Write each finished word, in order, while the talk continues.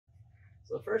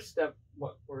So the first step,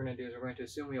 what we're going to do is we're going to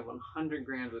assume we have 100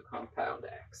 grams of compound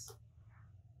X.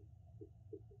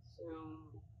 Assume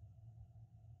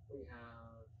we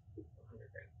have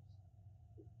 100 grams.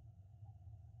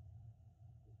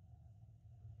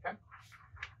 Okay.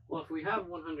 Well, if we have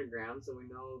 100 grams, then we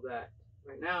know that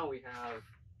right now we have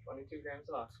 22 grams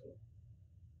of oxygen.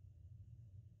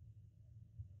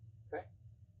 Okay.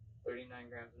 39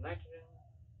 grams of nitrogen.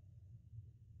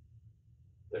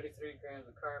 33 grams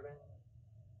of carbon.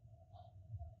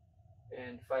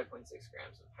 And 5.6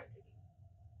 grams of hydrogen.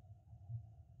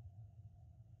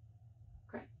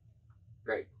 Okay,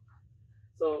 great.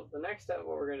 So the next step,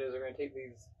 what we're going to do is we're going to take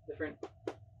these different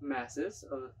masses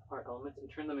of our elements and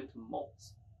turn them into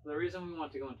moles. The reason we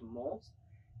want to go into moles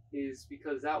is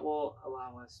because that will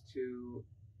allow us to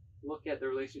look at the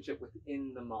relationship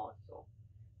within the molecule.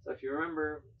 So if you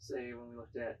remember, say when we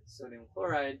looked at sodium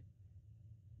chloride,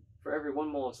 for every 1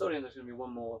 mole of sodium, there's going to be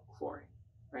 1 mole of chlorine,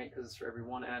 right? Because for every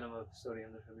 1 atom of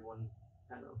sodium, there's going to be 1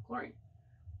 atom of chlorine.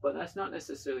 But that's not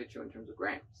necessarily true in terms of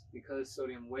grams. Because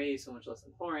sodium weighs so much less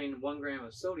than chlorine, 1 gram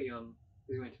of sodium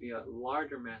is going to be a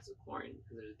larger mass of chlorine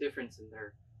because there's a difference in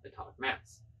their atomic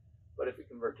mass. But if we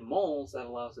convert to moles, that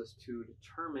allows us to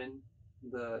determine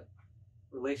the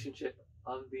relationship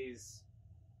of these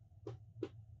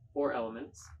 4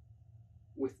 elements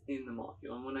within the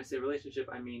molecule. And when I say relationship,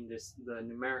 I mean just the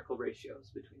numerical ratios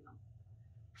between them.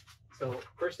 So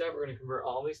first step, we're going to convert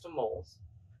all these to moles.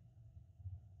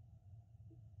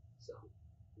 So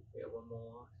we have 1 mole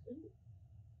of oxygen.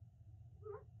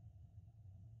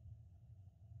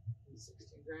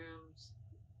 16 grams.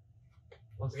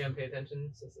 Once again, pay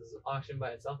attention, since this is oxygen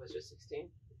by itself, it's just 16.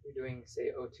 If you're doing,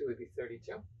 say, O2, it would be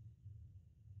 32.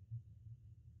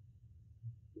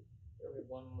 Here we have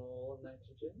 1 mole of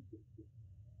nitrogen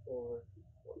for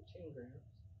 14 grams.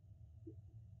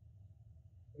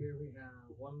 Here we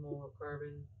have 1 mole of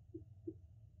carbon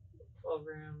for 12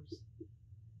 grams.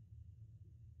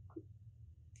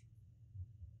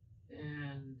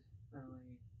 And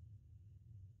finally,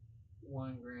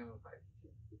 1 gram of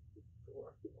hydrogen for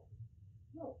 1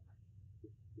 mole.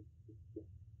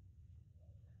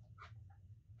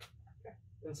 Okay.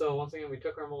 And so once again, we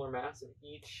took our molar mass of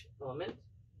each element,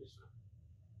 just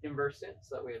inversed it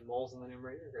so that we had moles in the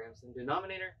numerator, grams in the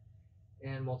denominator,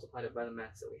 and multiplied it by the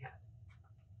mass that we had.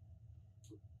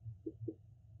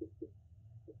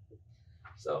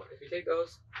 So if you take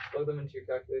those, plug them into your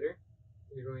calculator,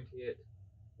 you're going to get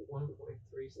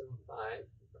 1.375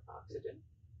 for oxygen.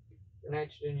 For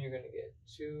nitrogen, you're going to get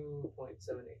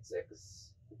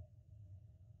 2.786.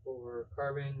 For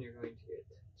carbon, you're going to get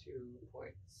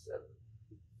 2.75.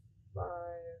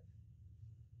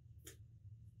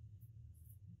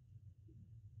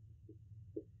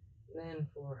 And then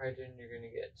for hydrogen, you're going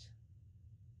to get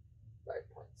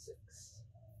 5.6.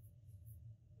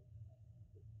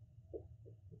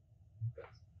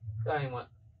 Dying one.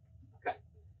 Okay.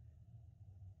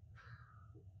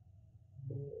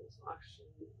 Moles oxygen.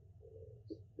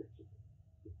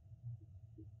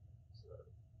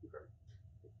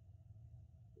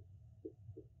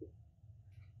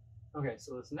 Okay,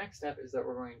 so this next step is that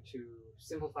we're going to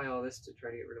simplify all this to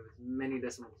try to get rid of as many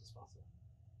decimals as possible.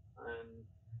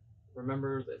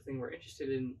 Remember, the thing we're interested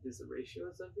in is the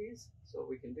ratios of these. So what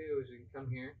we can do is we can come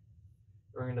here,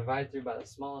 we're going to divide through by the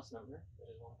smallest number, which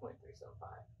is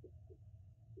 1.375.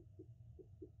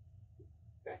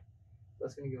 Okay, so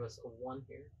that's going to give us a 1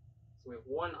 here. So we have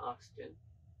 1 oxygen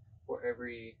for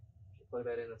every, if you plug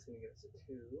that in, that's going to give us a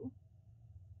 2.02.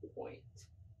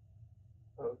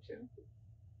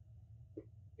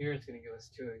 Here it's going to give us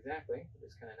 2 exactly, which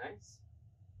is kind of nice.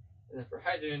 And then for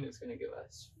hydrogen, it's going to give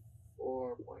us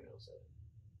 4.07.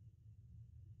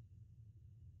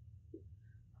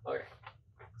 Okay,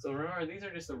 so remember, these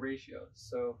are just the ratios.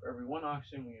 So for every 1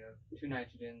 oxygen, we have 2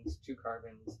 nitrogens, 2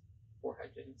 carbons, 4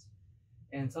 hydrogens.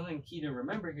 And something key to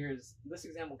remember here is this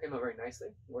example came out very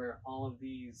nicely, where all of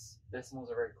these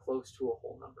decimals are very close to a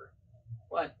whole number.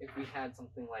 But if we had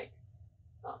something like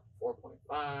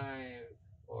 4.5,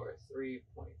 or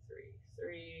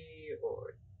 3.33,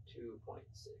 or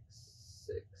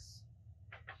 2.66,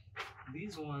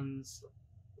 these ones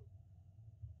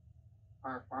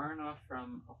are far enough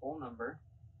from a whole number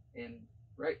and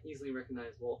easily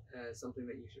recognizable as something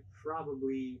that you should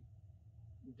probably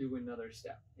do another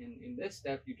step. In this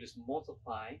step, you just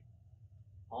multiply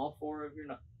all 4 of your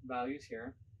values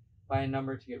here by a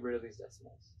number to get rid of these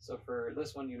decimals. So for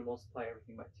this one, you multiply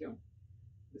everything by 2.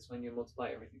 This one, you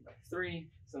multiply everything by 3.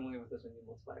 Similarly with this one, you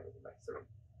multiply everything by 3.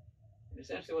 And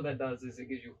essentially what that does is it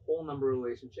gives you whole number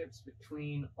relationships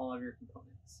between all of your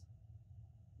components,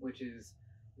 which is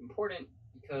important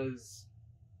because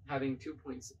having 2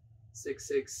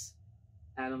 6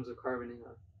 atoms of carbon in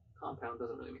a compound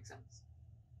doesn't really make sense.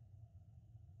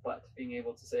 But being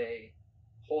able to say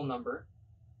a whole number,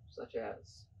 such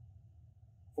as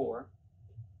 4,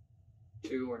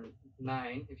 2, or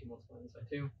 9, if you multiply this by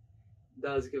 2,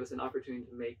 does give us an opportunity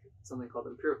to make something called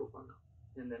the empirical formula.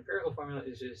 And the empirical formula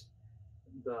is just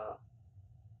the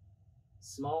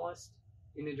smallest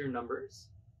integer numbers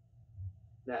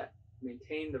that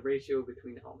maintain the ratio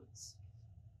between elements.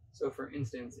 So for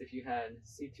instance, if you had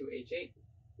C2H8,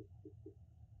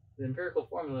 the empirical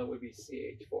formula would be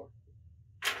CH4,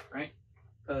 right?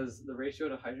 Because the ratio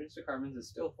to hydrogens to carbons is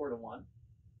still 4:1,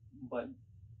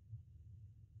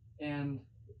 and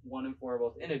 1 and 4 are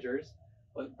both integers,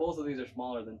 but both of these are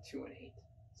smaller than 2 and 8.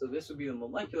 So this would be the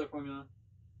molecular formula.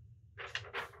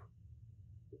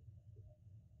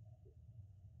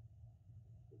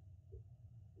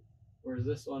 Whereas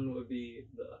this one would be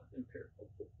the empirical.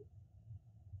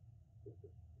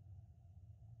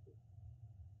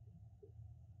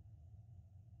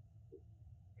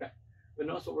 Okay, but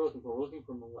notice what we're looking for. We're looking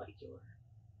for molecular.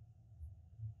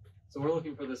 So we're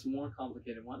looking for this more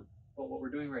complicated one, but what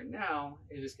we're doing right now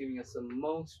is just giving us the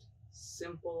most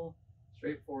simple,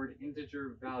 straightforward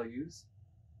integer values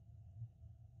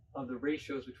of the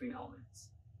ratios between elements.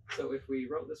 So if we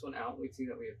wrote this one out, we'd see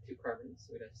that we have 2 carbons,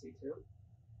 so we'd have C2.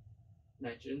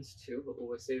 Nitrogen's 2, but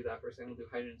we'll save that for a second. We'll do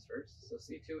hydrogens first. So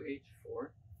C2H4.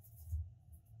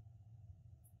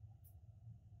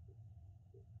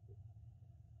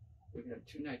 We have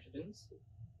 2 nitrogens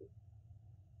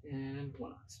and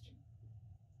 1 oxygen.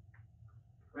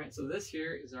 Right, so this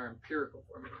here is our empirical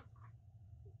formula.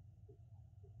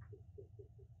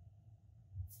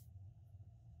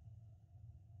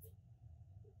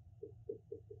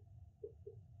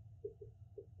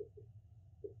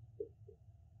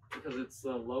 Because it's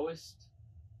the lowest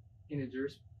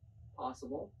integers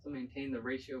possible to maintain the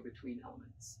ratio between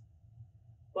elements.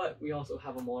 But we also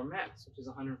have a molar mass, which is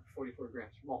 144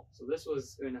 grams per mole. So this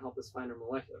was going to help us find our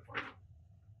molecular formula.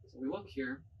 So we look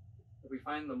here, if we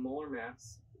find the molar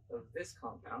mass of this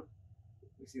compound,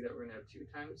 we see that we're going to have 2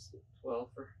 times 12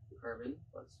 for carbon,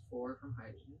 plus 4 from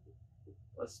hydrogen,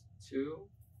 plus 2,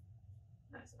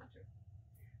 that's not true,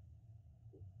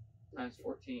 times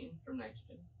 14 from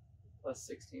nitrogen, plus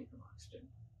 16 from oxygen.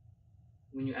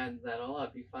 When you add that all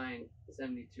up, you find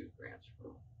 72 grams per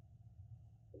mole.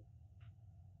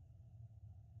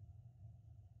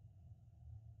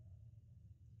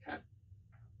 Okay.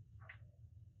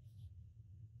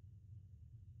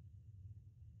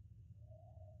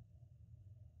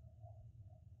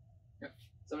 Yep,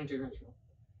 72 grams per mole.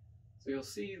 So you'll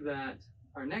see that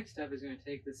our next step is going to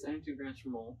take this 72 grams per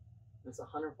mole, that's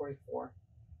 144,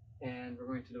 and we're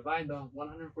going to divide the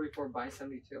 144 by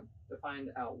 72 to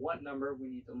find out what number we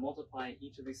need to multiply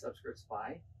each of these subscripts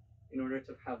by in order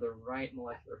to have the right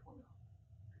molecular formula.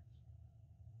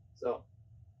 So,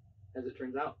 as it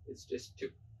turns out, it's just 2.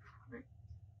 Right?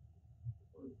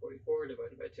 144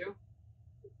 divided by 2,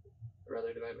 or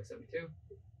rather divided by 72,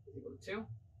 is equal to 2.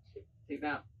 Take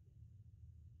that,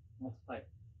 multiply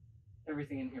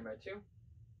everything in here by 2. I'm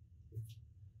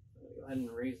going to go ahead and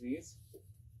erase these.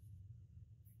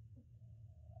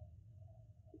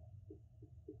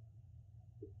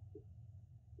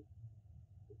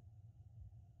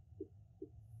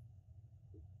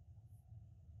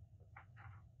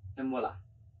 And voila.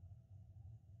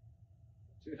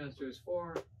 2 times 2 is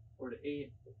 4, 4 to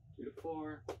 8, 2 to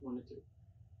 4, 1 to 2.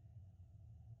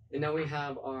 And now we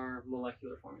have our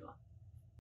molecular formula.